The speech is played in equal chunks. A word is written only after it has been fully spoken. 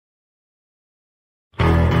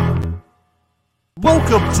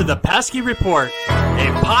Welcome to the Pesky Report,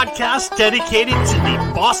 a podcast dedicated to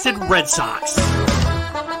the Boston Red Sox.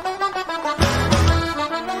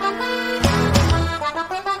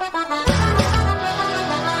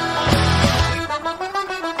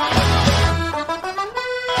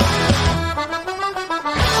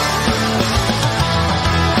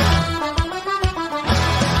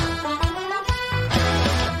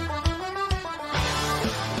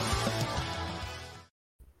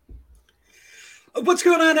 What's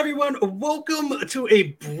going on, everyone? Welcome to a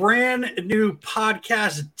brand new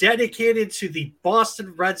podcast dedicated to the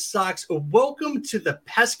Boston Red Sox. Welcome to the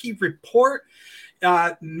Pesky Report.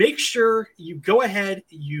 Make sure you go ahead,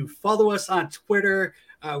 you follow us on Twitter.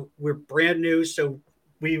 We're brand new, so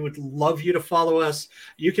we would love you to follow us.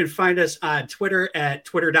 You can find us on Twitter at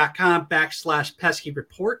twitter.com/Pesky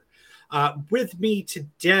Report. With me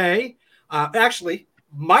today, actually,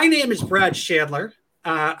 my name is Brad Chandler.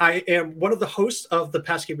 I am one of the hosts of the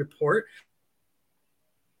Pesky Report.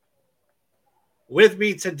 With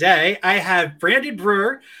me today, I have Brandon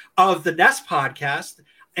Brewer of the Nest Podcast,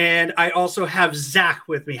 and I also have Zach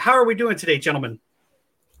with me. How are we doing today, gentlemen?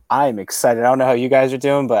 I'm excited. I don't know how you guys are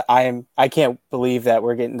doing, but I can't believe that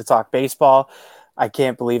we're getting to talk baseball. I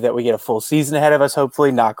can't believe that we get a full season ahead of us.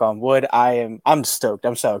 Hopefully, knock on wood. I'm stoked.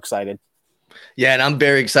 I'm so excited. Yeah, and I'm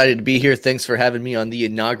very excited to be here. Thanks for having me on the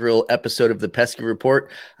inaugural episode of the Pesky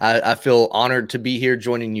Report. I feel honored to be here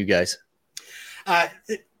joining you guys.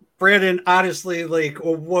 Brandon, honestly,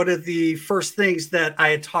 one of the first things that I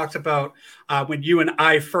had talked about when you and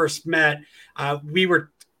I first met, we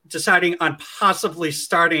were deciding on possibly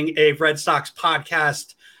starting a Red Sox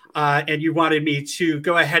podcast, and you wanted me to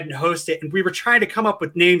go ahead and host it. And we were trying to come up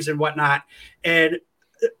with names and whatnot. And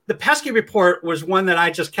the Pesky Report was one that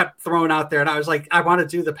I just kept throwing out there. And I was like, I want to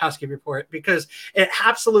do the Pesky Report because it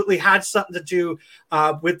absolutely had something to do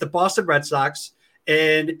with the Boston Red Sox,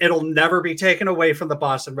 and it'll never be taken away from the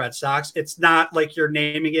Boston Red Sox. It's not like you're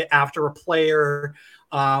naming it after a player.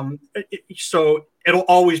 So it'll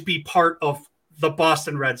always be part of the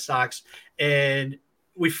Boston Red Sox. And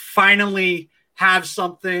we finally have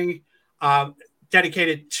something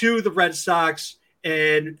dedicated to the Red Sox,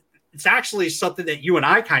 and it's actually something that you and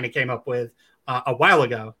I kind of came up with a while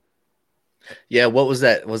ago. Yeah, what was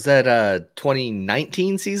that? Was that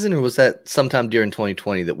 2019 season, or was that sometime during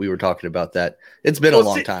 2020 that we were talking about that? It's been a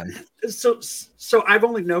long time. So I've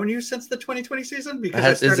only known you since the 2020 season because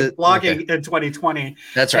I started blogging in 2020.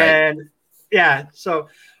 That's right. And yeah,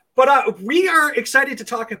 but we are excited to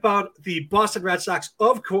talk about the Boston Red Sox,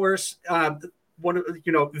 of course. One of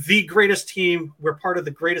the greatest team. We're part of the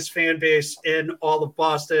greatest fan base in all of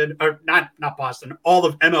Boston, or not Boston, all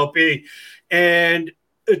of MLB. And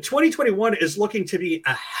 2021 is looking to be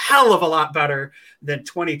a hell of a lot better than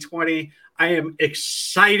 2020. I am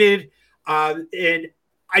excited, and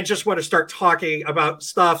I just want to start talking about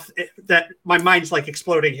stuff that my mind's like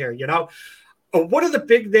exploding here. One of the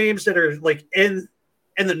big names that are like in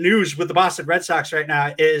the news with the Boston Red Sox right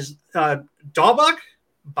now is Bobby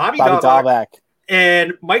Dahlbeck.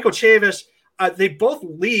 And Michael Chavis. They both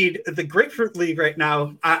lead the Grapefruit League right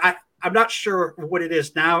now. I'm not sure what it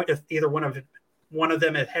is now, if either one of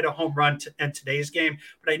them had hit a home run in today's game,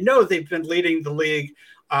 but I know they've been leading the league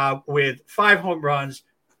with 5 home runs.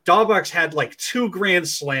 Dahlbeck's had like 2 grand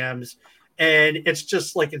slams, and it's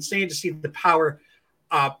just like insane to see the power.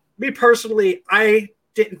 Me personally, I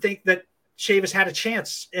didn't think that Chavis had a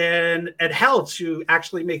chance and hell to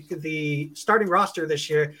actually make the starting roster this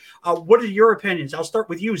year. What are your opinions? I'll start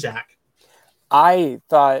with you, Zach. I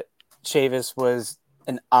thought Chavis was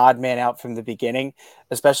an odd man out from the beginning,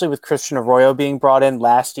 especially with Christian Arroyo being brought in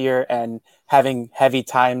last year and having heavy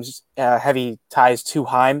ties to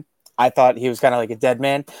Heim. I thought he was kind of like a dead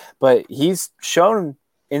man, but he's shown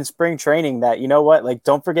in spring training that, you know what, like,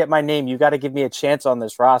 don't forget my name. You got to give me a chance on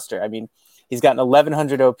this roster. I mean, he's got an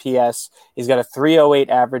 1,100 OPS. He's got a 308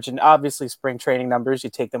 average, and obviously spring training numbers, you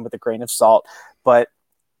take them with a grain of salt. But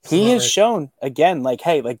he has shown again, like,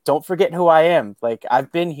 hey, like, don't forget who I am. Like,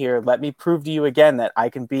 I've been here. Let me prove to you again that I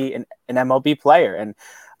can be an MLB player. And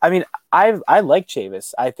I mean, I like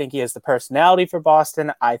Chavis. I think he has the personality for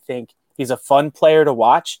Boston. I think he's a fun player to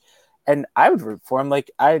watch, and I would root for him.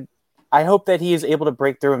 Like, I hope that he is able to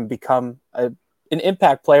break through and become an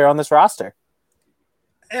impact player on this roster.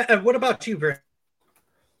 And what about you, Brent?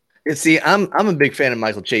 See, I'm a big fan of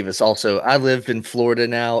Michael Chavis also. I live in Florida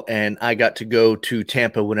now, and I got to go to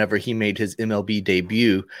Tampa whenever he made his MLB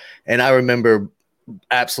debut. And I remember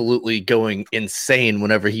absolutely going insane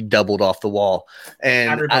whenever he doubled off the wall.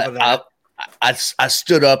 And I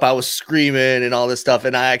stood up, I was screaming and all this stuff.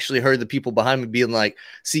 And I actually heard the people behind me being like,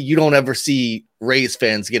 see, you don't ever see Rays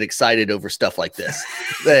fans get excited over stuff like this.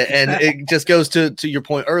 And it just goes to your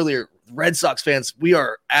point earlier. Red Sox fans, we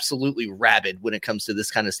are absolutely rabid when it comes to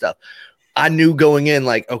this kind of stuff. I knew going in,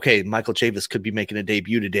 like, okay, Michael Chavis could be making a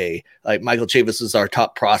debut today. Like, Michael Chavis is our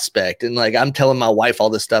top prospect. And like, I'm telling my wife all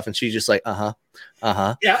this stuff and she's just like, yeah.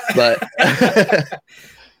 But,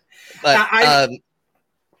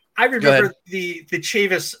 I remember the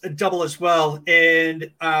Chavis double as well,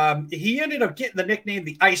 and he ended up getting the nickname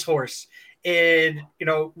the Ice Horse, and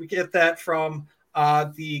we get that from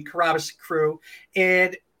the Carabas crew,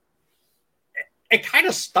 and it kind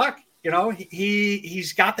of stuck.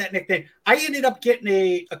 He's got that nickname. I ended up getting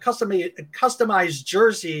a customized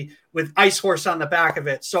jersey with Ice Horse on the back of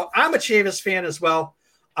it, so I'm a Chavis fan as well.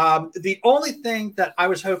 The only thing that I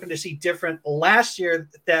was hoping to see different last year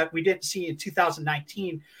that we didn't see in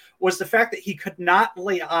 2019 was the fact that he could not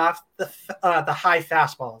lay off the high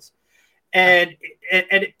fastballs. And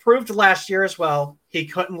it proved last year as well. He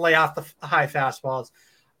couldn't lay off the high fastballs.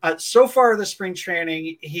 So far this spring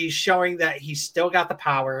training, he's showing that he's still got the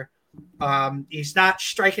power. He's not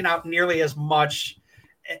striking out nearly as much.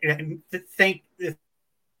 And thank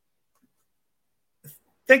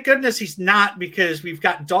goodness he's not, because we've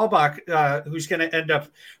got Dahlbach, who's going to end up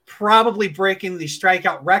probably breaking the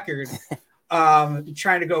strikeout record,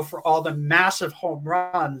 trying to go for all the massive home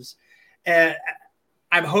runs. And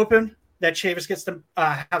I'm hoping that Chavis gets to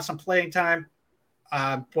have some playing time,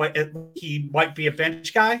 but he might be a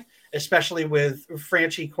bench guy, especially with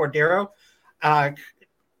Franchi Cordero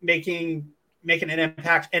making an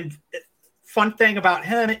impact. And fun thing about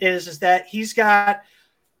him is that he's got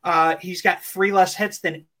 3 less hits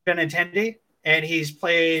than Benintendi, and he's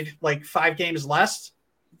played like 5 games less.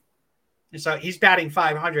 And so he's batting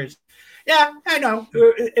 500. Yeah, I know.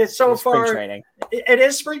 It's so far. Spring training. It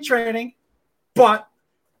is spring training, but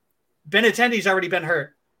Benintendi's already been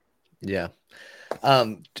hurt. Yeah.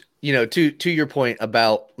 To your point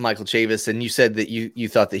about Michael Chavis, and you said that you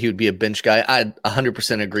thought that he would be a bench guy. I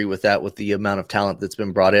 100% agree with that, with the amount of talent that's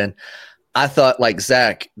been brought in. I thought, like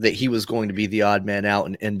Zach, that he was going to be the odd man out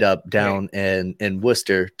and end up down in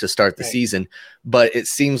Worcester to start the season. But it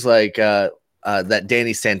seems like that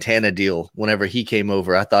Danny Santana deal, whenever he came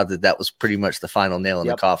over, I thought that was pretty much the final nail in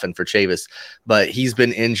the coffin for Chavis. But he's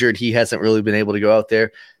been injured. He hasn't really been able to go out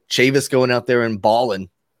there. Chavis going out there and balling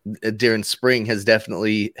during spring has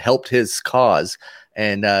definitely helped his cause.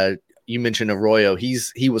 And you mentioned Arroyo.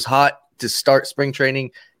 He was hot to start spring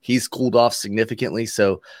training. He's cooled off significantly.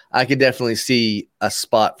 So I could definitely see a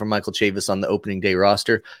spot for Michael Chavis on the opening day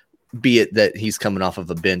roster, be it that he's coming off of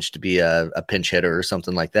a bench to be a pinch hitter or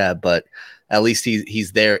something like that. But at least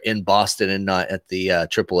he's there in Boston and not at the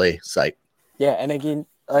AAA site. Yeah. And again,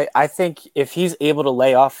 I think if he's able to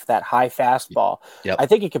lay off that high fastball, I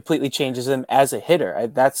think it completely changes him as a hitter.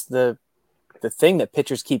 That's the thing that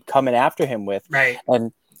pitchers keep coming after him with. Right.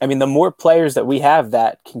 And I mean, the more players that we have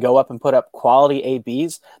that can go up and put up quality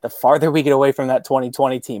ABs, the farther we get away from that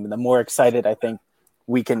 2020 team, and the more excited I think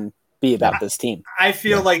we can be about this team. I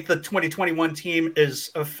feel like the 2021 team is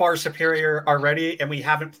far superior already, and we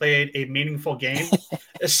haven't played a meaningful game.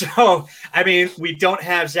 So, I mean, we don't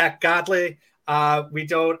have Zach Godley. We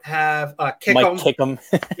don't have Kickham.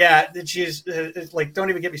 Yeah, she's don't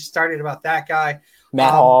even get me started about that guy. Matt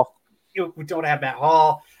Hall. We don't have Matt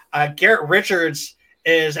Hall. Garrett Richards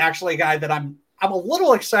is actually a guy that I'm a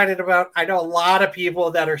little excited about. I know a lot of people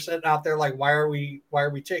that are sitting out there like, why are we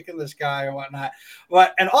taking this guy and whatnot?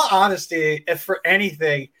 But in all honesty, if for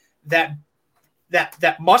anything, that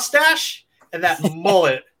mustache and that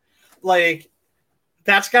mullet,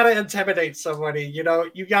 that's got to intimidate somebody. You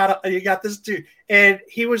got this dude. And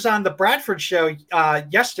he was on the Bradford show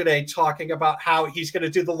yesterday talking about how he's going to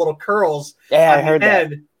do the little curls. Yeah, I heard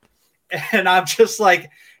that. And I'm just like,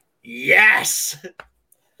 yes.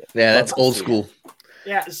 Yeah, that's old school.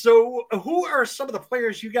 Yeah. So who are some of the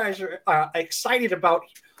players you guys are excited about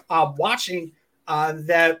watching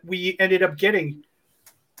that we ended up getting?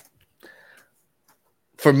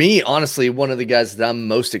 For me, honestly, one of the guys that I'm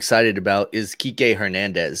most excited about is Kike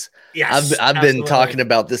Hernandez. Yes, I've been talking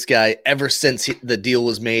about this guy ever since the deal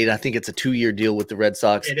was made. I think it's a 2-year deal with the Red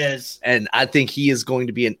Sox. It is. And I think he is going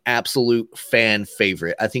to be an absolute fan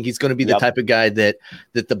favorite. I think he's going to be the type of guy that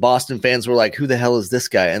the Boston fans were like, who the hell is this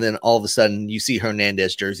guy? And then all of a sudden you see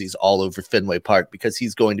Hernandez jerseys all over Fenway Park because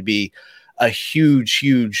he's going to be a huge,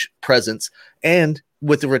 huge presence. And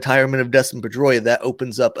with the retirement of Dustin Pedroia, that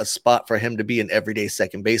opens up a spot for him to be an everyday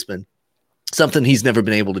second baseman, something he's never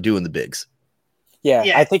been able to do in the bigs. Yeah,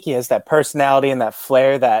 I think he has that personality and that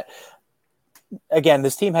flair that again,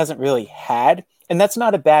 this team hasn't really had, and that's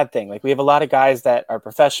not a bad thing. Like, we have a lot of guys that are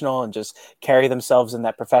professional and just carry themselves in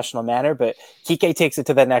that professional manner, but Kike takes it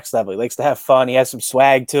to the next level. He likes to have fun. He has some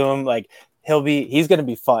swag to him. Like, he's going to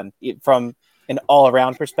be fun from an all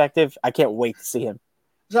around perspective. I can't wait to see him.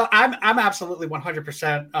 So I'm absolutely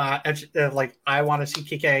 100% like, I want to see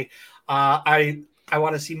Kike. I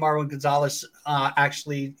want to see Marwin Gonzalez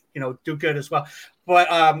actually, do good as well. But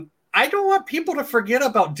I don't want people to forget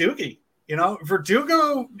about Doogie.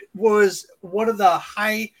 Verdugo was one of the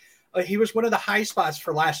high spots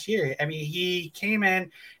for last year. I mean, he came in,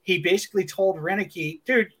 he basically told Renicky,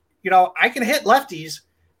 dude, I can hit lefties,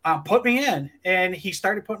 put me in. And he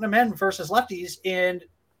started putting them in versus lefties. And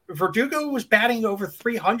Verdugo was batting over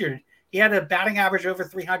 300. He had a batting average over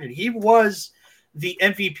 300. He was the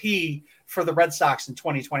MVP for the Red Sox in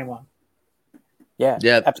 2021. Yeah,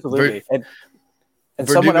 absolutely. And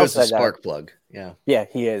Verdugo's someone else a spark plug. Yeah,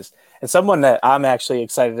 he is. And someone that I'm actually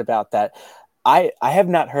excited about that I have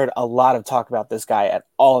not heard a lot of talk about this guy at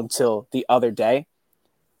all until the other day.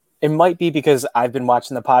 It might be because I've been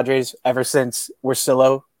watching the Padres ever since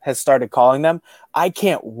Ursillo has started calling them. I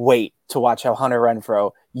can't wait to watch how Hunter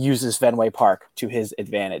Renfroe uses Fenway Park to his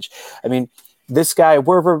advantage. I mean, this guy,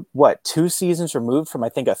 we're 2 seasons removed from, I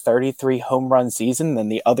think, a 33 home run season. Then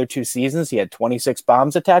the other 2 seasons, he had 26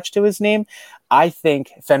 bombs attached to his name. I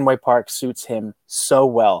think Fenway Park suits him so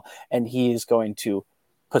well, and he is going to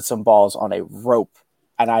put some balls on a rope,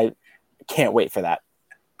 and I can't wait for that.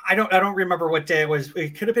 I don't remember what day it was.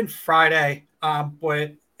 It could have been Friday,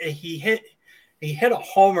 but he hit a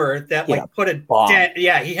homer that put a dent.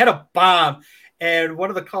 Yeah, he hit a bomb, and one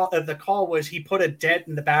of the call was he put a dent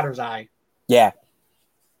in the batter's eye. Yeah.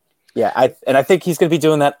 I think he's going to be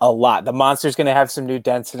doing that a lot. The Monster's going to have some new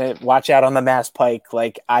dents in it. Watch out on the Mass Pike.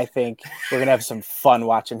 Like, I think we're going to have some fun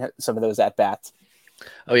watching some of those at bats.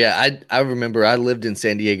 Oh yeah, I remember I lived in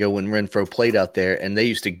San Diego when Renfroe played out there, and they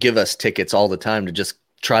used to give us tickets all the time to just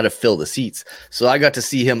try to fill the seats. So I got to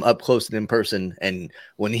see him up close and in person, and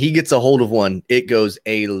when he gets a hold of one, it goes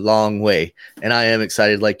a long way. And I am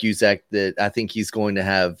excited, like you, Zach, that I think he's going to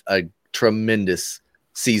have a tremendous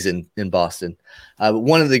season in Boston.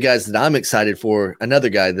 One of the guys that I'm excited for, another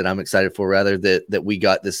guy that I'm excited for, rather, that we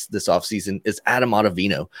got this offseason is Adam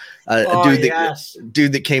Ottavino, a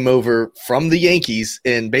dude that came over from the Yankees,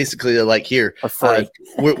 and basically they're like, here,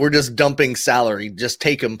 we're just dumping salary, just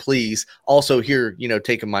take him, please. Also here,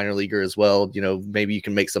 take a minor leaguer as well. Maybe you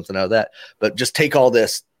can make something out of that, but just take all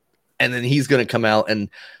this. And then he's going to come out. And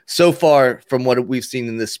so far, from what we've seen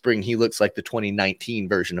in this spring, he looks like the 2019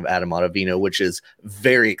 version of Adam Ottavino, which is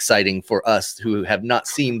very exciting for us who have not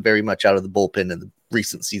seen very much out of the bullpen in the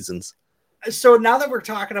recent seasons. So now that we're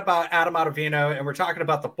talking about Adam Ottavino and we're talking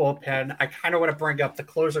about the bullpen, I kind of want to bring up the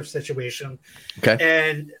closer situation. Okay.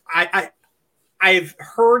 And I've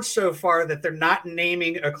heard so far that they're not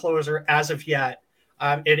naming a closer as of yet.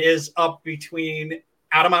 It is up between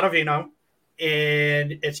Adam Ottavino,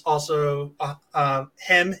 and it's also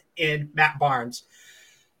him and Matt Barnes.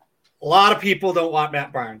 A lot of people don't want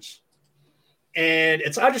Matt Barnes, and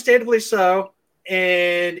it's understandably so.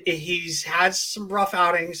 And he's had some rough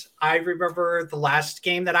outings. I remember the last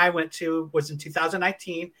game that I went to was in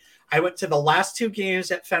 2019. I went to the last 2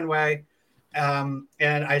 games at Fenway, and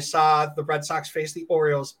I saw the Red Sox face the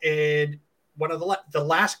Orioles. And one of the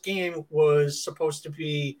last game was supposed to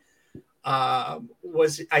be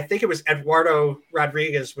I think it was Eduardo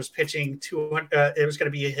Rodriguez was pitching 200. It was going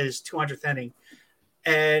to be his 200th inning,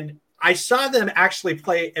 and I saw them actually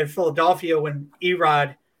play in Philadelphia when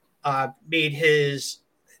Erod made his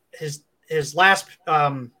last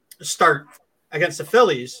start against the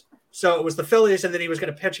Phillies. So it was the Phillies, and then he was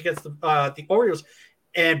going to pitch against the Orioles,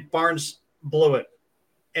 and Barnes blew it.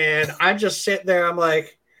 And I'm just sitting there. I'm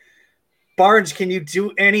like, Barnes, can you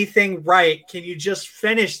do anything right? Can you just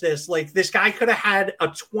finish this? Like, this guy could have had a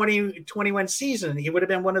 20-win season. He would have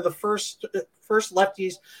been one of the first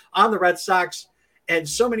lefties on the Red Sox in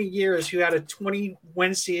so many years who had a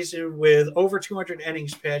 20-win season with over 200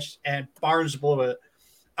 innings pitched, and Barnes blew it.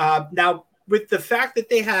 Now, with the fact that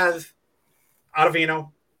they have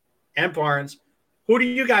Ottavino and Barnes, who do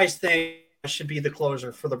you guys think should be the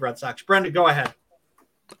closer for the Red Sox? Brendan, go ahead.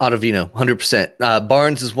 Ottavino, 100%.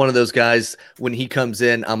 Barnes is one of those guys, when he comes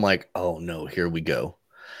in, I'm like, oh no, here we go.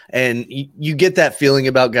 And you get that feeling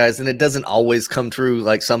about guys, and it doesn't always come true.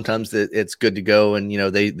 Like, sometimes it's good to go, and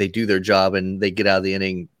they do their job and they get out of the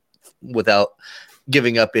inning without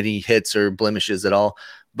giving up any hits or blemishes at all.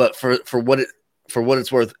 But for what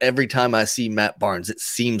it's worth, every time I see Matt Barnes, it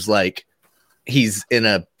seems like he's in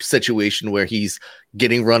a situation where he's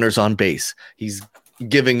getting runners on base. He's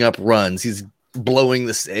giving up runs. He's blowing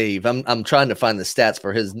the save. I'm trying to find the stats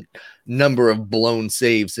for his number of blown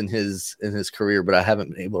saves in his career, but I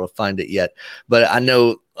haven't been able to find it yet. But I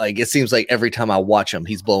know, like, it seems like every time I watch him,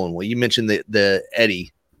 he's blowing. Well, you mentioned the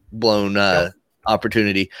Eddie blown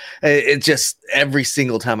opportunity. It just every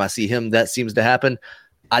single time I see him, that seems to happen.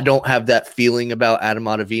 I don't have that feeling about Adam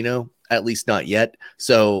Ottavino, at least not yet.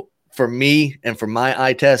 So for me and for my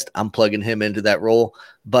eye test, I'm plugging him into that role.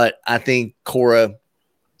 But I think Cora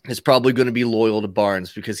is probably going to be loyal to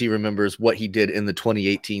Barnes because he remembers what he did in the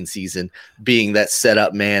 2018 season, being that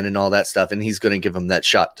setup man and all that stuff, and he's going to give him that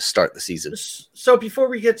shot to start the season. So before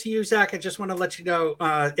we get to you, Zach, I just want to let you know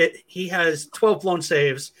he has 12 blown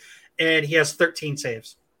saves, and he has 13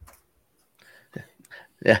 saves.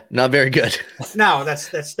 Yeah, not very good. No,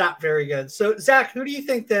 that's not very good. So, Zach, who do you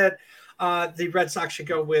think that the Red Sox should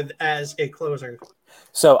go with as a closer?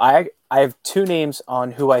 So I have two names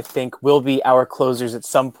on who I think will be our closers at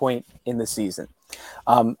some point in the season.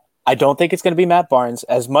 I don't think it's going to be Matt Barnes.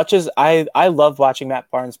 As much as I love watching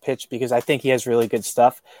Matt Barnes pitch because I think he has really good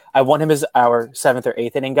stuff. I want him as our 7th or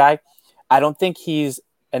 8th inning guy. I don't think he's,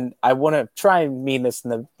 and I want to try and mean this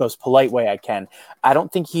in the most polite way I can, I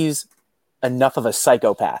don't think he's enough of a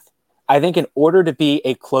psychopath. I think in order to be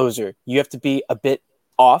a closer, you have to be a bit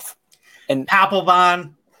off. And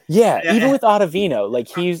Papelbon. Yeah, even with Ottavino, like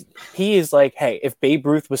he is like, hey, if Babe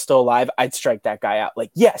Ruth was still alive, I'd strike that guy out.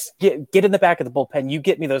 Like, yes, get in the back of the bullpen. You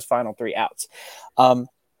get me those final 3 outs.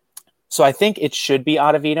 So I think it should be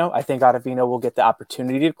Ottavino. I think Ottavino will get the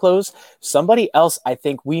opportunity to close. Somebody else I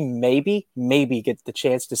think we maybe get the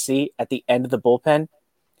chance to see at the end of the bullpen,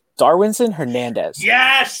 Darwinson Hernandez.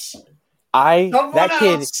 Yes! I love that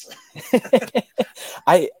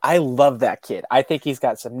kid. I think he's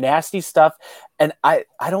got some nasty stuff, and I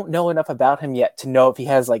don't know enough about him yet to know if he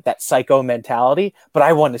has like that psycho mentality, but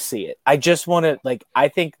I want to see it. I just want to I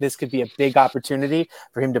think this could be a big opportunity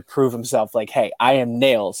for him to prove himself like, hey, I am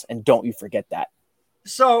nails, and don't you forget that.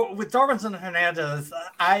 So with Darwinson Hernandez,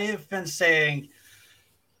 I have been saying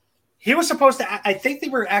he was supposed to, I think they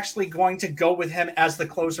were actually going to go with him as the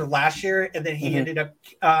closer last year, and then he ended up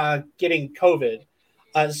getting COVID.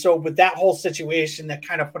 So with that whole situation, that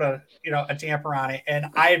kind of put a damper on it. And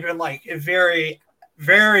I've been very,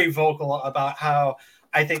 very vocal about how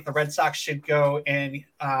I think the Red Sox should go and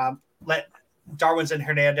let Darwinson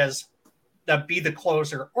Hernandez be the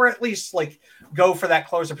closer, or at least go for that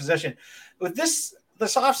closer position. With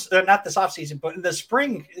not this offseason, but in the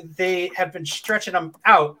spring, they have been stretching them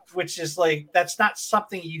out, which is that's not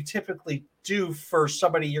something you typically do for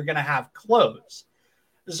somebody you're going to have close.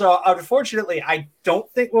 So unfortunately, I don't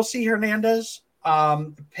think we'll see Hernandez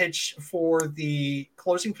pitch for the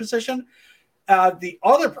closing position. The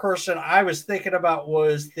other person I was thinking about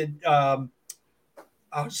was the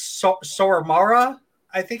Soramara,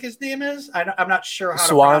 I think his name is. I'm not sure how to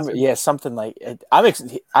pronounce it. Yeah, something like it.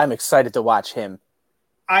 I'm excited to watch him.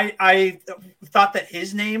 I thought that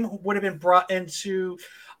his name would have been brought into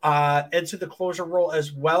the closer role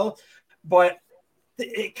as well, but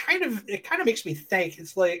it kind of makes me think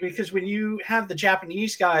it's because when you have the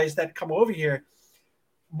Japanese guys that come over here,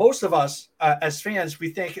 most of us as fans, we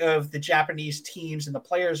think of the Japanese teams and the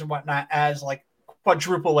players and whatnot as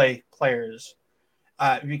quadruple A players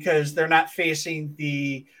because they're not facing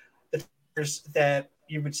the players that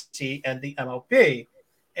you would see in the MLB.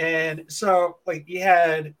 And so, you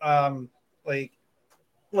had,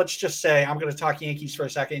 let's just say, I'm going to talk Yankees for a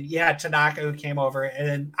second. You had Tanaka who came over,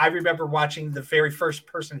 and I remember watching the very first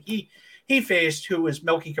person he faced, who was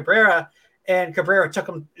Melky Cabrera, and Cabrera took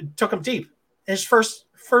him deep. His first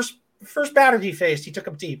batter he faced, he took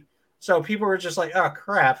him deep. So people were just like, oh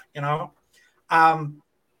crap, I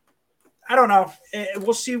don't know.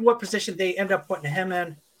 We'll see what position they end up putting him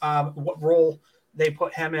in, what role they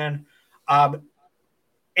put him in.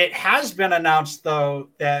 It has been announced, though,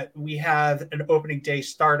 that we have an opening day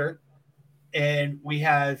starter, and we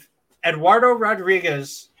have Eduardo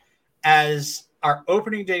Rodriguez as our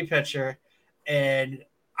opening day pitcher. And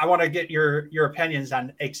I want to get your opinions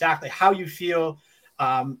on exactly how you feel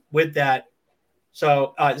with that.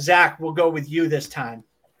 So, Zach, we'll go with you this time.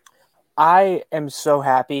 I am so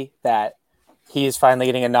happy that he is finally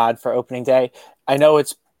getting a nod for opening day. I know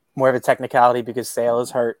it's more of a technicality because Sale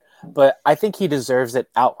is hurt, but I think he deserves it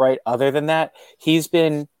outright. Other than that,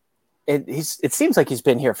 it seems like he's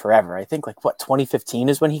been here forever. I think 2015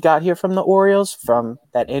 is when he got here from the Orioles from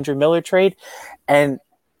that Andrew Miller trade. And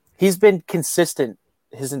he's been consistent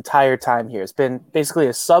his entire time here. It's been basically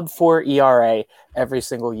a sub-4 ERA every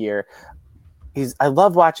single year. I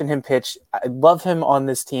love watching him pitch. I love him on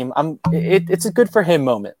this team. It's a good for him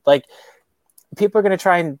moment. People are going to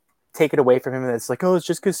try and take it away from him. And it's like, oh, it's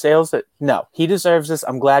just good sales. No, he deserves this.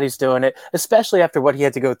 I'm glad he's doing it, especially after what he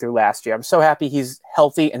had to go through last year. I'm so happy he's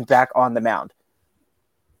healthy and back on the mound.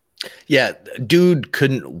 Yeah, dude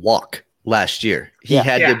couldn't walk last year. He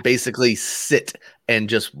had to basically sit and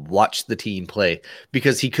just watch the team play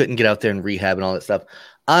because he couldn't get out there and rehab and all that stuff.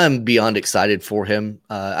 I'm beyond excited for him.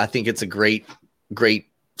 I think it's a great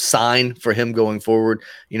sign for him going forward.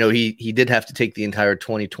 You know, he did have to take the entire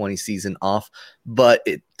 2020 season off, but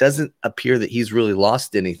it doesn't appear that he's really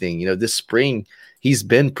lost anything. You know, this spring he's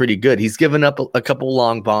been pretty good. He's given up a couple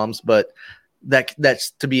long bombs, but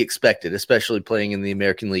that's to be expected, especially playing in the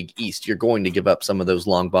American League East. You're going to give up some of those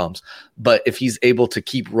long bombs, but if he's able to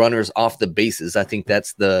keep runners off the bases, I think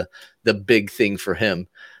that's the big thing for him.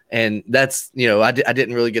 And that's, you know, I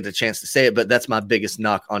didn't really get the chance to say it, but that's my biggest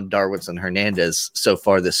knock on Darwinson Hernandez so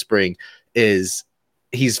far this spring is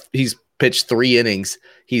he's pitched 3 innings.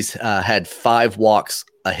 He's had 5 walks,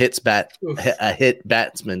 a hit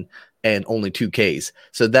batsman, and only 2 Ks.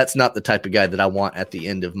 So that's not the type of guy that I want at the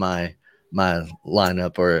end of my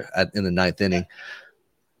lineup or in the 9th inning.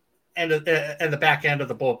 And the back end of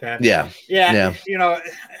the bullpen. Yeah. You know,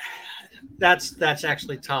 that's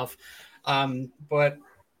actually tough. But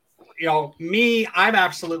you know, I'm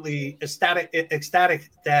absolutely ecstatic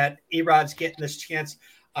that Erod's getting this chance.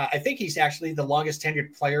 I think he's actually the longest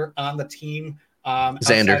tenured player on the team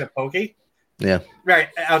outside of Bogey. Yeah. Right,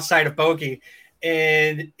 outside of Bogey.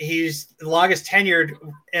 And he's the longest tenured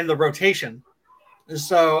in the rotation.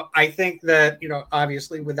 So I think that, you know,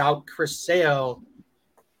 obviously without Chris Sale,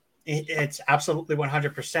 it's absolutely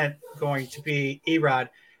 100% going to be Erod.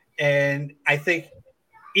 And I think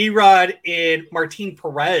Erod and Martin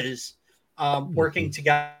Perez working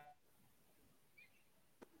together,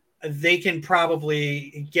 they can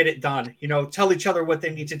probably get it done. You know, tell each other what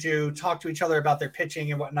they need to do, talk to each other about their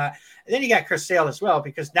pitching and whatnot. And then you got Chris Sale as well,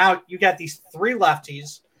 because now you got these 3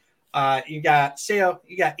 lefties. You got Sale,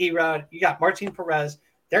 you got Erod, you got Martin Perez.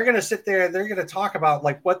 They're going to sit there. They're going to talk about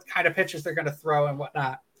like what kind of pitches they're going to throw and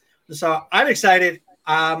whatnot. So I'm excited.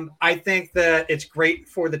 I think that it's great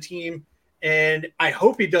for the team, and I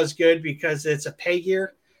hope he does good because it's a pay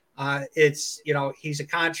year. It's, you know, he's a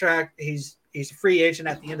contract. He's a free agent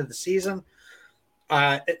at the end of the season.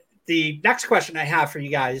 The next question I have for you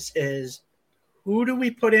guys is, who do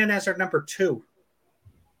we put in as our number 2?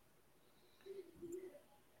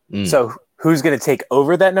 So who's going to take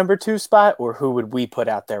over that number 2 spot, or who would we put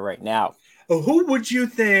out there right now? Who do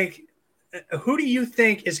you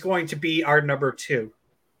think is going to be our number 2?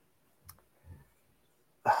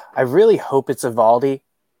 I really hope it's Evaldi.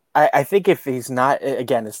 I think if he's not,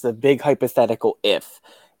 again, it's the big hypothetical if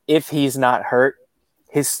he's not hurt,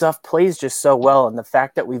 his stuff plays just so well. And the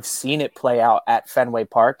fact that we've seen it play out at Fenway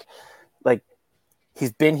Park, like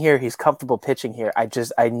he's been here, he's comfortable pitching here. I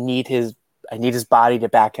need his body to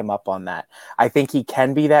back him up on that. I think he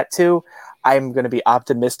can be that too. I'm going to be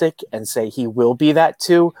optimistic and say he will be that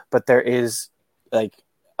too, but there is like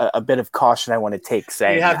a bit of caution I want to take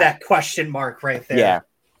saying you have that question mark right there. Yeah.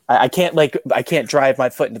 I can't drive my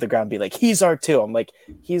foot into the ground and be like, he's our 2. I'm like,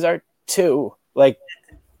 he's our 2. Like,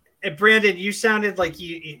 and Brandon, you sounded like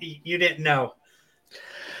you didn't know.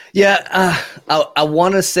 Yeah. I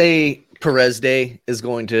want to say Perez Day is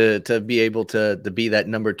going to be able to be that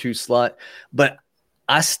number 2 slot, but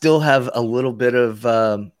I still have a little bit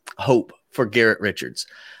of hope for Garrett Richards.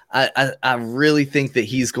 I really think that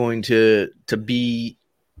he's going to be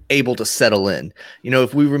able to settle in. You know,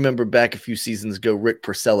 if we remember back a few seasons ago, Rick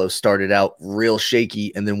Porcello started out real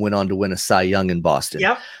shaky and then went on to win a Cy Young in Boston.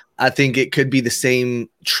 Yep. I think it could be the same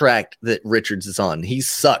track that Richards is on. He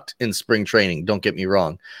sucked in spring training, don't get me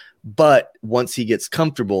wrong. But once he gets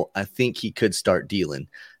comfortable, I think he could start dealing.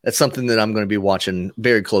 That's something that I'm going to be watching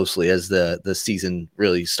very closely as the season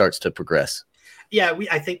really starts to progress. Yeah,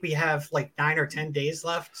 I think we have like 9 or 10 days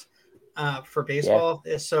left for baseball.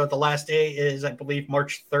 Yeah. So the last day is, I believe,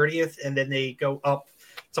 March 30th, and then they go up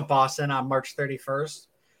to Boston on March 31st.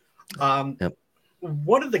 Yep.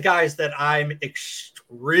 One of the guys that I'm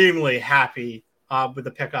extremely happy with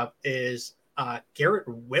the pickup is Garrett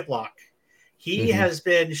Whitlock. He has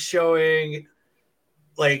been showing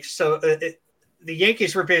the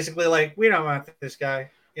Yankees were basically like, we don't want this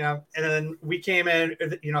guy, you know, and then we came in,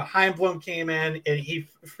 you know, Heimblum came in and he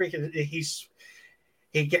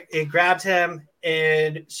grabbed him.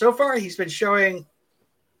 And so far he's been showing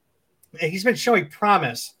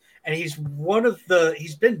promise, and he's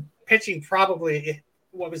been pitching probably,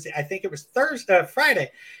 I think it was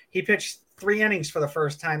Friday. He pitched 3 innings for the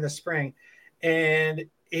first time this spring, and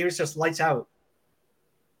he was just lights out.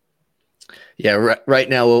 Yeah, right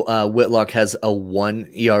now Whitlock has a 1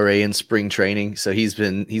 ERA in spring training, so he's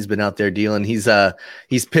been out there dealing.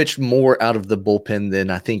 He's pitched more out of the bullpen than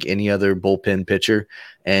I think any other bullpen pitcher,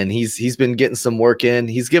 and he's been getting some work in.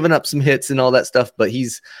 He's given up some hits and all that stuff, but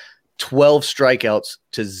he's 12 strikeouts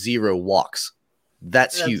to 0 walks.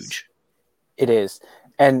 That's huge. It is,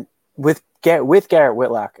 and with Garrett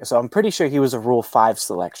Whitlock, so I'm pretty sure he was a Rule 5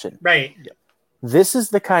 selection. Right. This is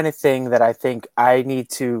the kind of thing that I think I need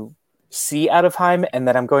to see out of Heim and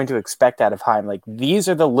that I'm going to expect out of Heim. Like, these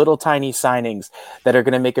are the little tiny signings that are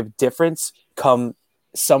going to make a difference come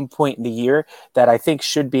some point in the year that I think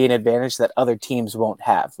should be an advantage that other teams won't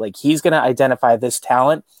have. Like, he's going to identify this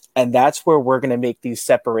talent, and that's where we're going to make these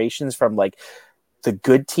separations from like the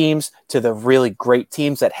good teams to the really great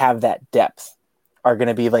teams that have that depth are going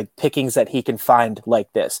to be like pickings that he can find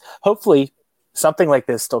like this. Hopefully something like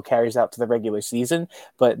this still carries out to the regular season,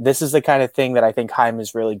 but this is the kind of thing that I think Heim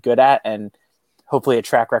is really good at, and hopefully a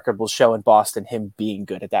track record will show in Boston him being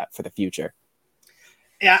good at that for the future.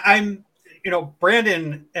 Yeah,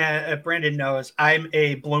 Brandon knows I'm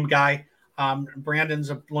a Bloom guy.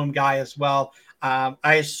 Brandon's a Bloom guy as well. I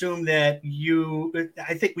assume that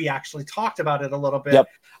I think we actually talked about it a little bit. Yep.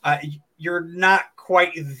 You're not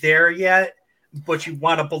quite there yet, but you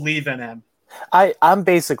want to believe in him. I'm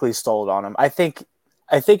basically sold on him. I think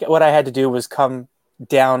what I had to do was come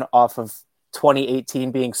down off of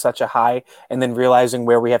 2018 being such a high and then realizing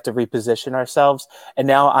where we have to reposition ourselves. And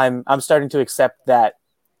now I'm starting to accept that.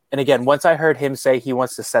 And again, once I heard him say he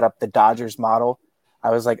wants to set up the Dodgers model, I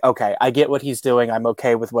was like, okay, I get what he's doing. I'm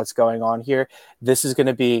okay with what's going on here. This is going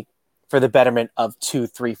to be for the betterment of 2,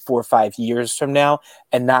 3, 4, 5 years from now,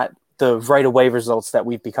 and not the right away results that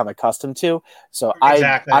we've become accustomed to. So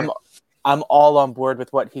exactly. I'm all on board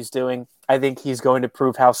with what he's doing. I think he's going to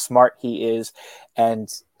prove how smart he is.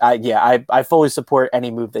 And I fully support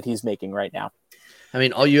any move that he's making right now. I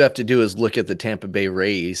mean, all you have to do is look at the Tampa Bay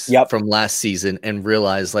Rays from last season and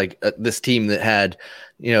realize like this team that had,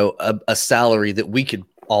 a salary that we could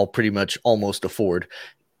all pretty much almost afford,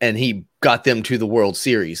 and he got them to the World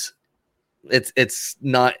Series. It's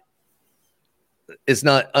not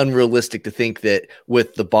unrealistic to think that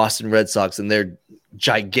with the Boston Red Sox and their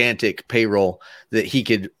gigantic payroll that he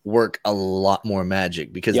could work a lot more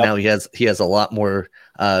magic, because now he has a lot more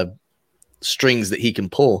strings that he can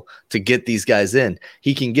pull to get these guys in.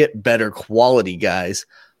 He can get better quality guys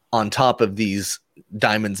on top of these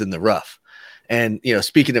diamonds in the rough. And,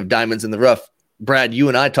 speaking of diamonds in the rough, Brad, you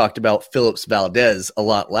and I talked about Phillips Valdez a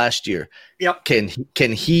lot last year. Yep.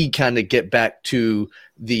 Can he kind of get back to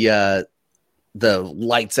the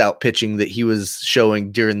lights out pitching that he was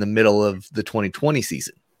showing during the middle of the 2020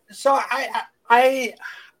 season? So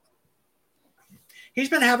he's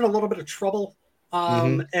been having a little bit of trouble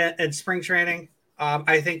in spring training.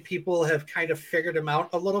 I think people have kind of figured him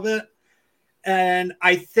out a little bit, and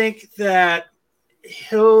I think that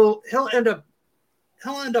he'll end up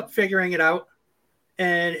figuring it out,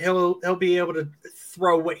 and he'll be able to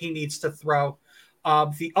throw what he needs to throw.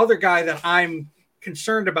 The other guy that I'm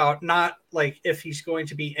concerned about, not like if he's going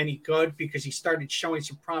to be any good, because he started showing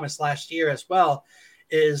some promise last year as well,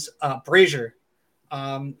 is Brazier.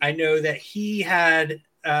 I know that he had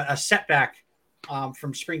a setback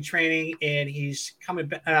from spring training, and he's coming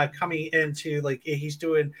into like he's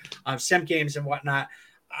doing sim games and whatnot.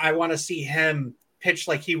 I want to see him pitch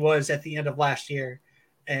like he was at the end of last year,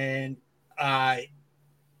 and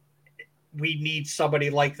we need somebody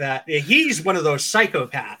like that. He's one of those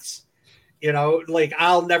psychopaths. Like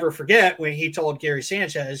I'll never forget when he told Gary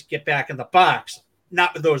Sanchez, "Get back in the box."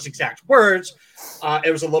 Not with those exact words.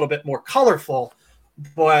 It was a little bit more colorful,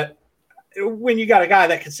 but when you got a guy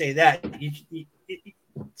that can say that,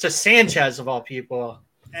 to Sanchez of all people,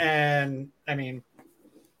 and I mean,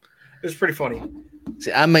 it was pretty funny.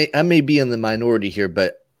 See, I may be in the minority here,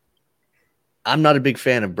 but I'm not a big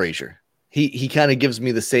fan of Brazier. He kind of gives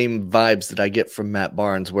me the same vibes that I get from Matt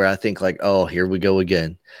Barnes, where I think like, oh, here we go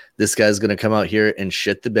again. This guy's going to come out here and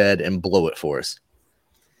shit the bed and blow it for us.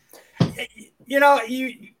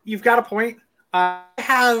 You've got a point. I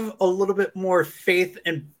have a little bit more faith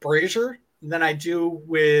in Brazier than I do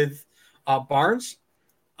with Barnes.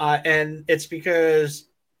 And it's because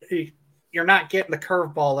you're not getting the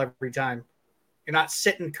curveball every time. You're not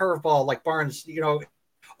sitting curveball like Barnes,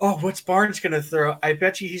 oh, what's Barnes going to throw? I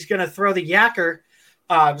bet you he's going to throw the yacker.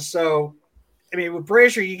 So, I mean, with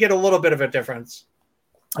Brazier, you get a little bit of a difference.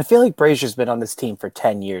 I feel like Brazier's been on this team for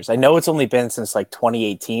 10 years. I know it's only been since like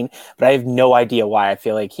 2018, but I have no idea why. I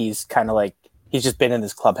feel like he's kind of like, he's just been in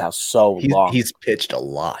this clubhouse so long. He's pitched a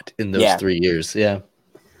lot in those 3 years. Yeah.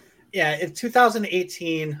 Yeah. In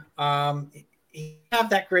 2018, he didn't have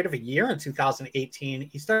that great of a year in 2018.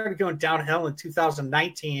 He started going downhill in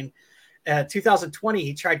 2019. 2020,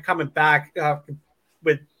 he tried coming back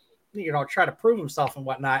with, try to prove himself and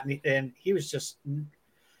whatnot. And he was just,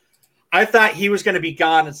 I thought he was going to be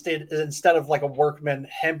gone instead of like a Workman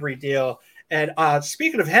Hembry deal. And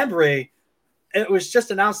speaking of Hembry, it was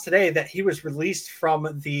just announced today that he was released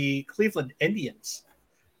from the Cleveland Indians.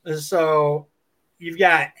 So you've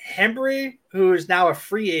got Hembry, who is now a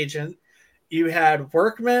free agent. You had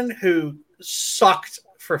Workman, who sucked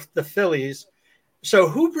for the Phillies. So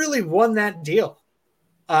who really won that deal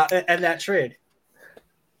and that trade?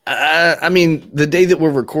 I mean, the day that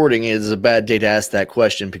we're recording is a bad day to ask that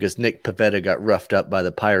question because Nick Pivetta got roughed up by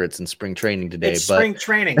the Pirates in spring training today. Spring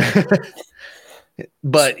training.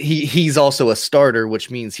 But he's also a starter,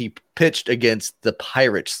 which means he pitched against the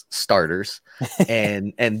Pirates starters,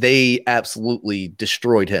 and they absolutely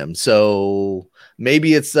destroyed him. So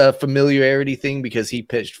maybe it's a familiarity thing because he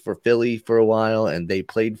pitched for Philly for a while and they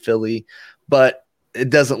played Philly, but it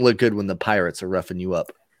doesn't look good when the Pirates are roughing you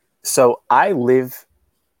up. So I live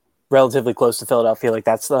relatively close to Philadelphia. Like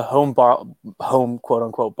that's the home quote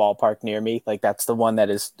unquote ballpark near me. Like that's the one that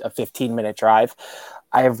is a 15-minute drive.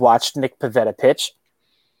 I have watched Nick Pivetta pitch.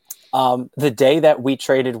 The day that we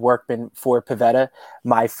traded Workman for Pivetta,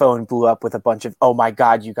 my phone blew up with a bunch of, oh my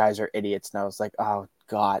God, you guys are idiots. And I was like, oh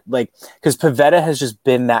God, like, because Pivetta has just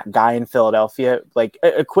been that guy in Philadelphia, like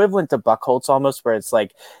equivalent to Buckholz almost, where it's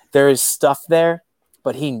like there is stuff there,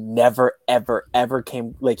 but he never, ever, ever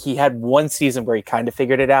came. Like he had one season where he kind of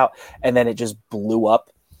figured it out and then it just blew up.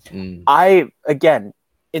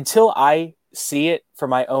 Until I see it for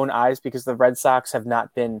my own eyes, because the Red Sox have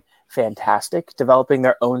not been fantastic developing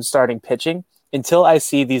their own starting pitching, until I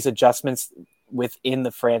see these adjustments within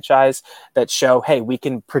the franchise that show, hey, we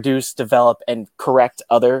can produce, develop, and correct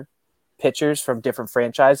other pitchers from different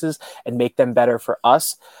franchises and make them better for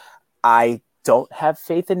us. I don't have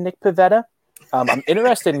faith in Nick Pivetta. I'm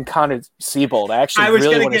interested in Connor Siebold. I was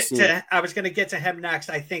going to get to him next.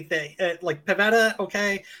 I think that like Pivetta,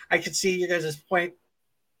 okay, I could see you guys' point.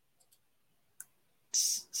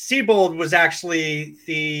 Siebold was actually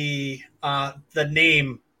the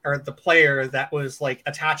name or the player that was like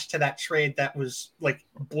attached to that trade that was like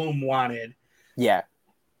Bloom wanted. Yeah.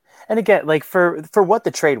 And again, like for what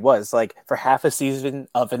the trade was, like for half a season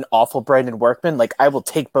of an awful Brandon Workman, like I will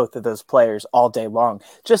take both of those players all day long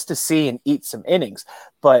just to see and eat some innings.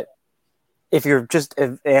 But if you're just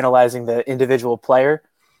analyzing the individual player,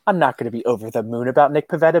 I'm not going to be over the moon about Nick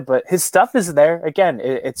Pivetta, but his stuff is there. Again,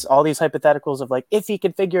 it's all these hypotheticals of like, if he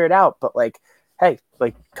can figure it out, but like, hey,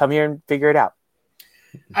 like come here and figure it out.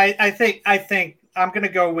 I think I'm going to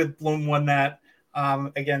go with Bloom won that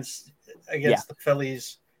against the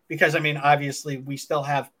Phillies. Because, I mean, obviously, we still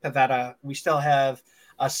have Pivetta, we still have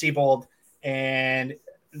Siebold, and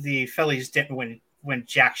the Phillies didn't win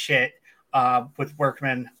jack shit with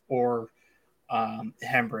Workman or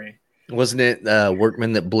Hembry. Wasn't it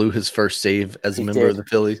Workman that blew his first save as a member of the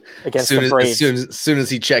Phillies? Against the Braves. As soon as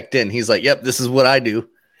he checked in, he's like, yep, this is what I do.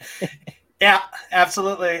 Yeah,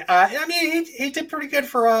 absolutely. I mean, he did pretty good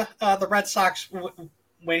for the Red Sox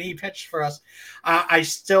when he pitched for us. I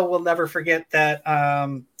still will never forget that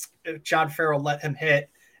John Farrell let him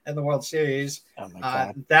hit in the World Series. Oh my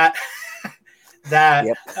God. That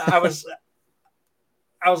Yep. I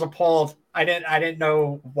was appalled. I didn't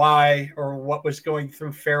know why or what was going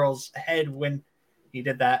through Farrell's head when he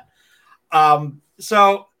did that.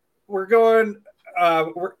 So we're going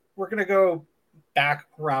to go back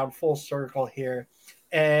around full circle here.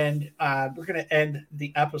 And we're going to end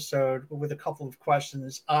the episode with a couple of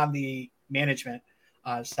questions on the management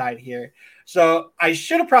side here. So I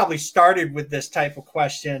should have probably started with this type of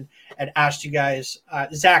question and asked you guys.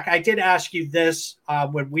 Zach, I did ask you this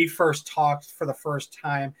when we first talked for the first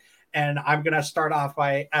time, and I'm going to start off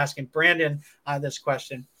by asking Brandon this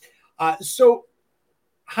question. So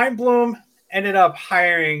Chaim Bloom ended up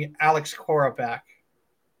hiring Alex Cora back.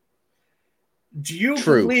 Do you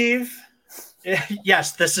believe...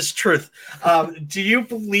 Yes, this is truth. Do you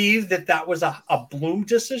believe that was a Bloom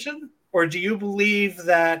decision? Or do you believe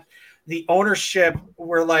that the ownership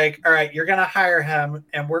were like, all right, you're going to hire him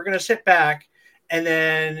and we're going to sit back and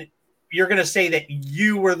then you're going to say that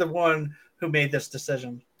you were the one who made this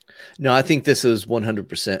decision? No, I think this is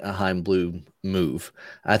 100% a Chaim Bloom move.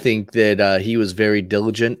 I think that he was very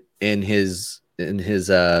diligent in his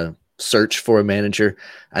search for a manager.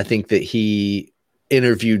 I think that he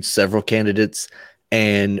interviewed several candidates,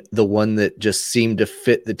 and the one that just seemed to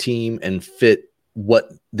fit the team and fit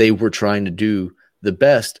what they were trying to do the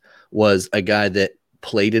best was a guy that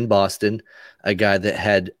played in Boston, a guy that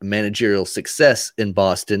had managerial success in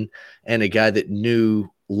Boston, and a guy that knew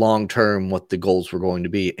long-term what the goals were going to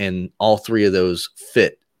be. And all three of those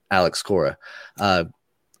fit Alex Cora.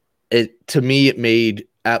 To me, it made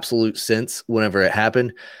absolute sense whenever it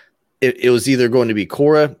happened. It was either going to be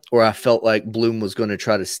Cora, or I felt like Bloom was going to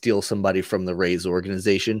try to steal somebody from the Rays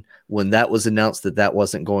organization. When that was announced that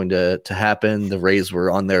wasn't going to happen, the Rays were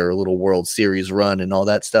on their little World Series run and all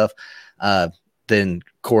that stuff, then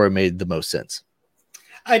Cora made the most sense.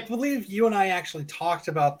 I believe you and I actually talked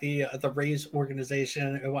about the Rays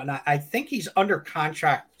organization and whatnot. I think he's under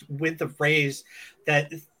contract with the Rays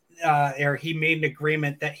that or he made an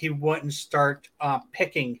agreement that he wouldn't start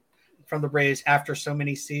picking from the Rays after so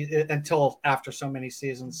many until after so many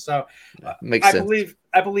seasons. So makes sense.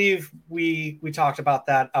 I believe we talked about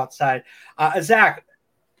that outside. Zach,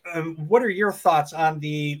 what are your thoughts on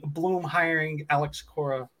the Bloom hiring Alex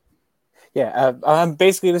Cora? Yeah, I'm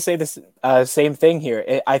basically going to say this same thing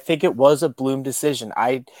here. I think it was a Bloom decision.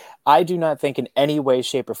 I do not think in any way,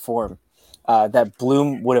 shape, or form that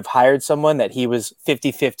Bloom would have hired someone that he was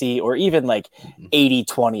 50-50 or even like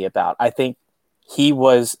 80-20 about. I think he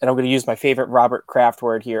was, and I'm going to use my favorite Robert Kraft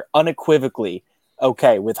word here, unequivocally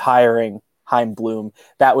okay with hiring Chaim Bloom.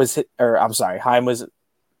 Chaim was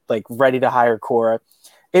like ready to hire Cora.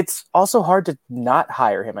 It's also hard to not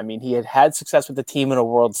hire him. I mean, he had success with the team in a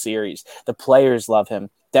World Series. The players love him.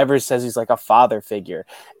 Devers says he's like a father figure.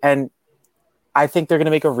 And I think they're going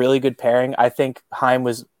to make a really good pairing. I think Chaim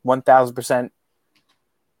was 1,000%.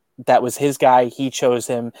 That was his guy. He chose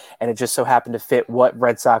him, and it just so happened to fit what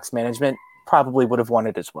Red Sox management probably would have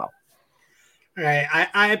wanted as well. All right.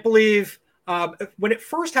 I believe when it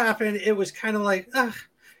first happened, it was kind of like, I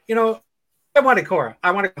wanted Cora.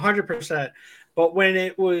 I wanted 100%. But when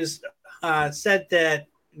it was said that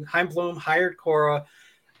Chaim Bloom hired Cora,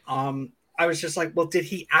 I was just like, well, did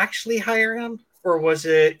he actually hire him? Or was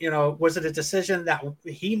it a decision that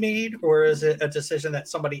he made, or is it a decision that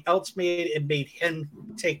somebody else made and made him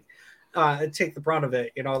take the brunt of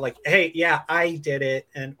it? Like, hey, yeah, I did it,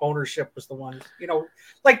 and ownership was the one.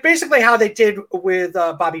 Like basically how they did with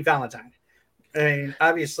Bobby Valentine. I mean,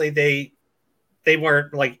 obviously they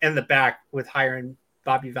weren't like in the back with hiring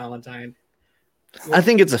Bobby Valentine. I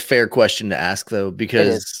think it's a fair question to ask, though,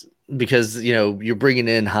 because you're bringing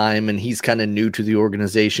in Chaim and he's kind of new to the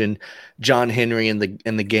organization. John Henry and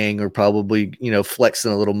the gang are probably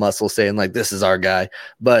flexing a little muscle, saying like, this is our guy.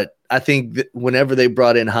 But I think that whenever they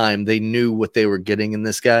brought in Chaim, they knew what they were getting in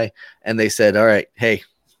this guy, and they said, all right, hey,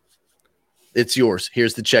 it's yours.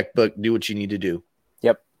 Here's the checkbook. Do what you need to do.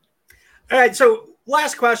 Yep. All right. So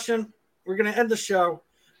last question. We're going to end the show.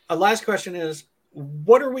 Last question is,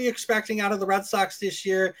 what are we expecting out of the Red Sox this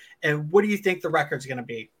year, and what do you think the record's going to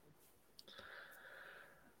be?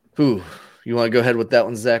 Ooh, you want to go ahead with that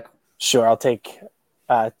one, Zach? Sure, I'll take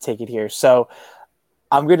it here. So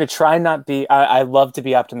I'm going to try not be. I love to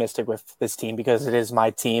be optimistic with this team because it is my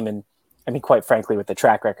team, and I mean, quite frankly, with the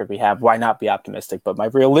track record we have, why not be optimistic? But my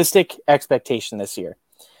realistic expectation this year,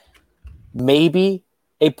 maybe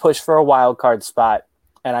a push for a wild card spot,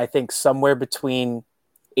 and I think somewhere between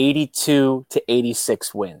 82 to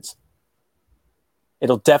 86 wins.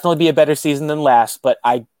 It'll definitely be a better season than last, but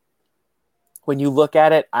when you look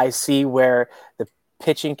at it, I see where the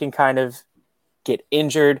pitching can kind of get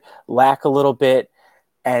injured, lack a little bit,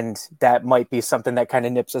 and that might be something that kind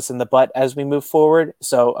of nips us in the butt as we move forward.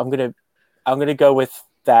 So I'm gonna go with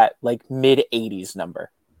that like mid 80s number.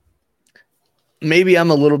 Maybe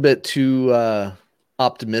I'm a little bit too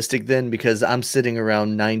optimistic then, because I'm sitting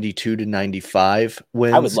around 92 to 95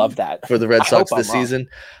 wins. I would love that for the Red Sox this season.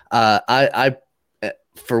 I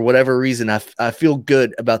for whatever reason, I feel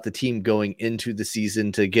good about the team going into the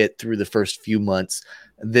season to get through the first few months.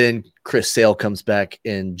 Then Chris Sale comes back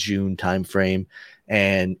in June timeframe,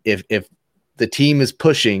 and if the team is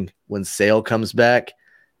pushing when Sale comes back,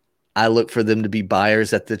 I look for them to be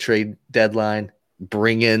buyers at the trade deadline,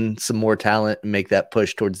 bring in some more talent and make that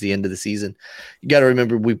push towards the end of the season. You got to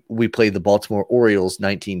remember we play the Baltimore Orioles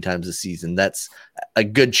 19 times a season. That's a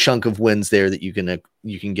good chunk of wins there that you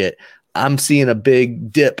can get. I'm seeing a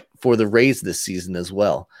big dip for the Rays this season as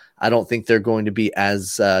well. I don't think they're going to be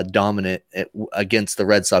as dominant against the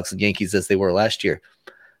Red Sox and Yankees as they were last year.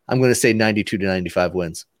 I'm going to say 92 to 95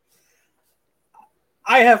 wins.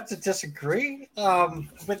 I have to disagree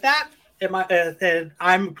with that. And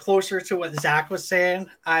I'm closer to what Zach was saying.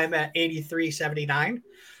 I'm at 83-79.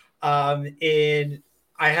 And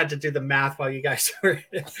I had to do the math while you guys were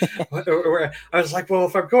I was like, well,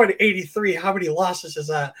 if I'm going to 83, how many losses is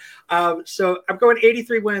that? So I'm going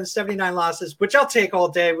 83 wins, 79 losses, which I'll take all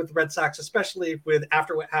day with the Red Sox, especially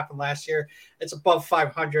after what happened last year. It's above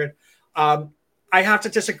 500. I have to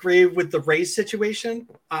disagree with the Rays situation.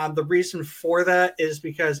 The reason for that is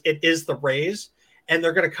because it is the Rays, and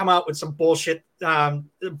they're going to come out with some bullshit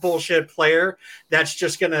player that's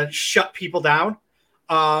just going to shut people down.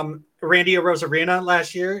 Randy Arozarena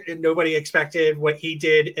last year, and nobody expected what he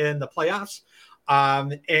did in the playoffs.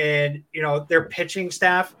 And their pitching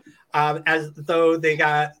staff, as though they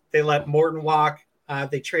let Morton walk,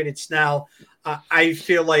 they traded Snell. I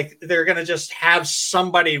feel like they're going to just have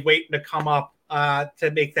somebody waiting to come up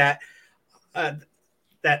to make that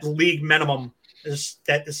league minimum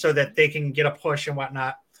so that they can get a push and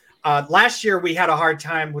whatnot. Last year we had a hard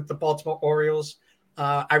time with the Baltimore Orioles.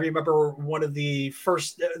 I remember one of the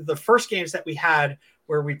first games that we had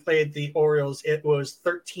where we played the Orioles. It was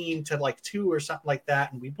 13-2 or something like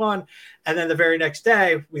that, and we won. And then the very next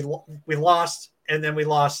day we lost, and then we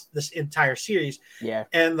lost this entire series. Yeah.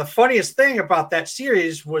 And the funniest thing about that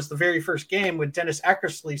series was the very first game when Dennis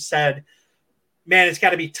Eckersley said, "Man, it's got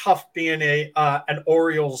to be tough being an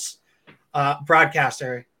Orioles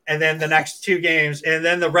broadcaster." And then the next two games, and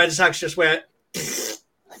then the Red Sox just went,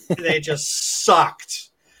 they just sucked.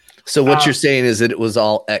 So what you're saying is that it was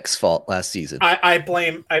all Eck's fault last season. I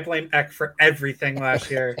blame Eck for everything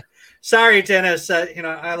last year. Sorry, Dennis.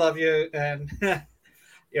 I love you, and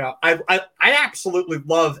I absolutely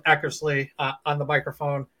love Eckersley on the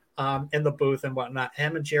microphone, in the booth and whatnot.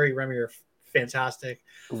 Him and Jerry Remy are fantastic.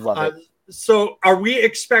 Love it. So, are we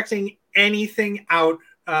expecting anything out?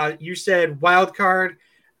 You said wild card.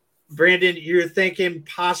 Brandon, you're thinking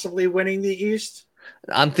possibly winning the East?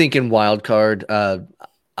 I'm thinking wild card.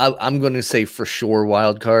 I'm going to say for sure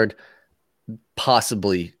wild card,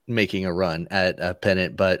 possibly making a run at a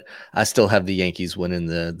pennant, but I still have the Yankees winning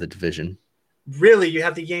the division. Really? You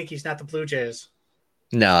have the Yankees, not the Blue Jays?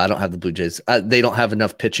 No, I don't have the Blue Jays. They don't have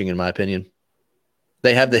enough pitching, in my opinion.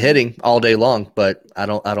 They have the hitting all day long, but I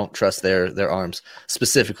don't trust their arms,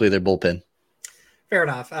 specifically their bullpen. Fair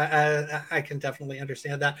enough. I can definitely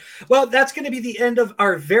understand that. Well, that's going to be the end of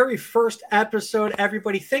our very first episode,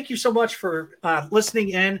 everybody. Thank you so much for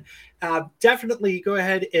listening in. Definitely go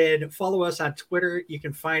ahead and follow us on Twitter. You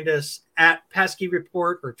can find us at Pesky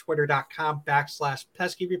Report or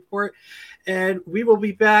twitter.com/Pesky Report. And we will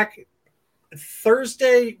be back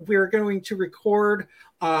Thursday. We're going to record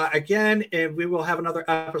again, and we will have another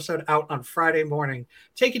episode out on Friday morning.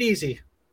 Take it easy.